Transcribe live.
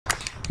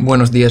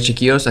Buenos días,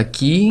 chiquillos.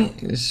 Aquí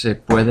se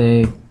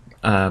puede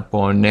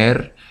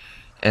poner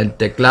el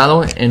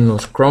teclado en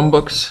los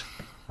Chromebooks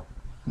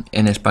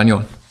en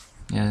español.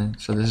 Yeah,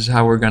 so this is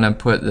how we're going to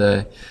put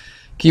the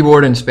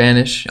keyboard in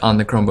Spanish on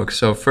the Chromebook.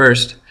 So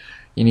first,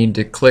 you need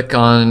to click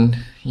on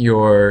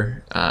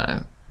your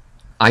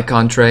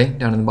icon tray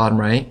down in the bottom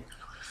right,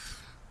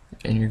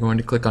 and you're going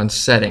to click on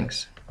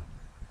Settings.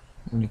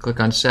 When you click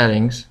on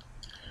Settings,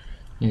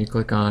 you need to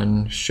click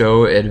on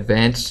Show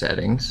Advanced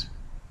Settings.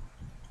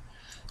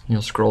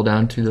 You'll scroll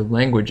down to the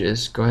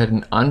languages. Go ahead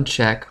and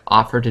uncheck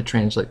Offer to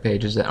translate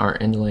pages that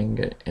aren't in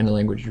the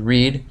language you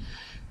read.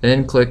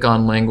 Then click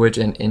on Language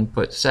and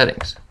Input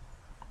Settings.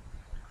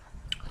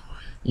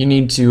 You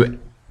need to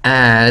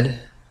add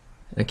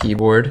a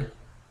keyboard.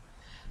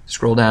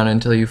 Scroll down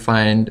until you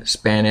find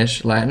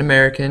Spanish, Latin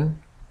American.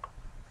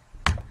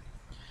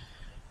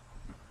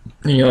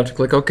 And you'll have to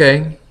click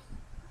OK.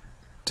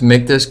 To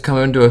make this come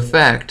into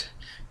effect,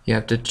 you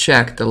have to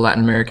check the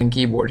Latin American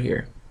keyboard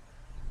here.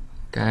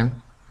 Okay?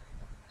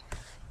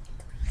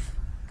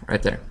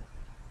 Right there.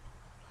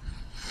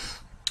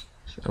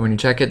 So when you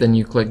check it, then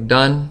you click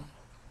Done.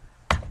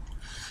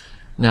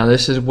 Now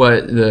this is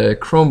what the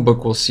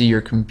Chromebook will see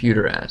your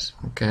computer as.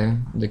 Okay,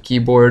 the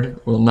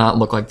keyboard will not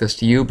look like this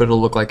to you, but it'll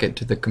look like it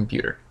to the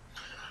computer.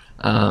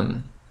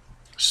 To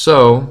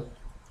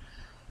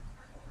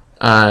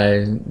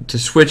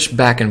switch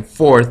back and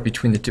forth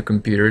between the two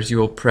computers, you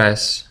will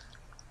press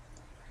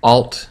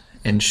Alt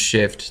and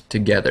Shift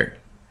together.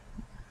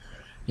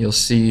 You'll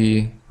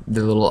see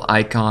the little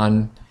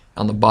icon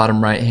on the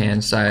bottom right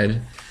hand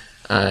side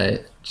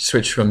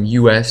switch from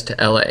US to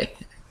LA.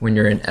 When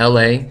you're in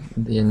LA,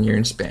 then you're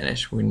in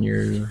Spanish. When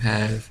you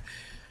have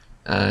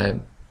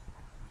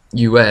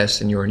US,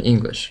 then you're in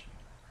English.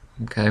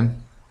 Okay?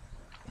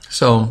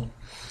 So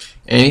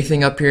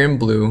anything up here in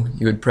blue,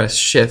 you would press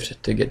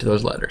Shift to get to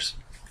those letters.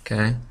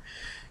 Okay?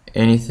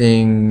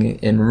 Anything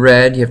in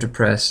red, you have to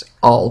press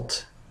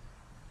Alt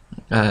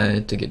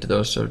to get to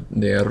those. So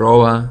the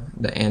arroba,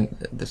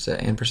 that's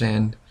the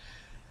ampersand,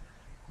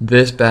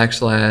 this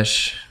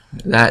backslash,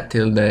 that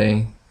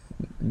tilde,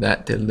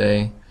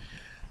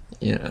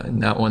 you know,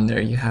 and that one there,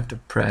 you have to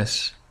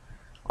press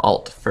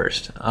Alt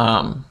first.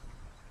 To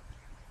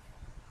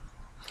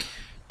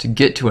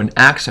get to an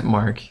accent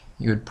mark,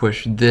 you would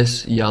push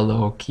this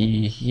yellow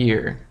key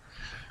here,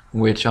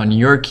 which on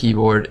your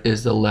keyboard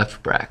is the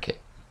left bracket.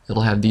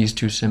 It'll have these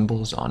two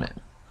symbols on it.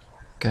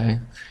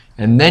 Okay,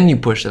 and then you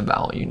push the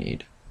vowel you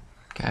need.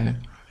 Okay,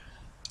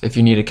 if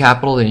you need a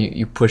capital, then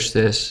you push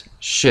this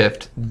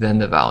Shift, then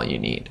the vowel you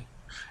need.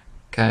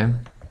 Okay,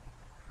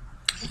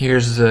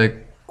 here's a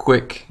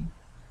quick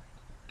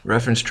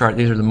reference chart.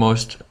 These are the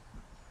most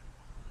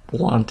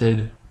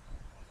wanted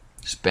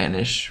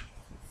Spanish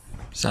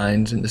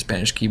signs in the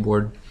Spanish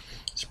keyboard.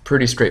 It's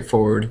pretty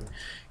straightforward.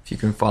 If you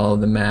can follow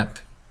the map,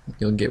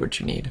 you'll get what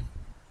you need.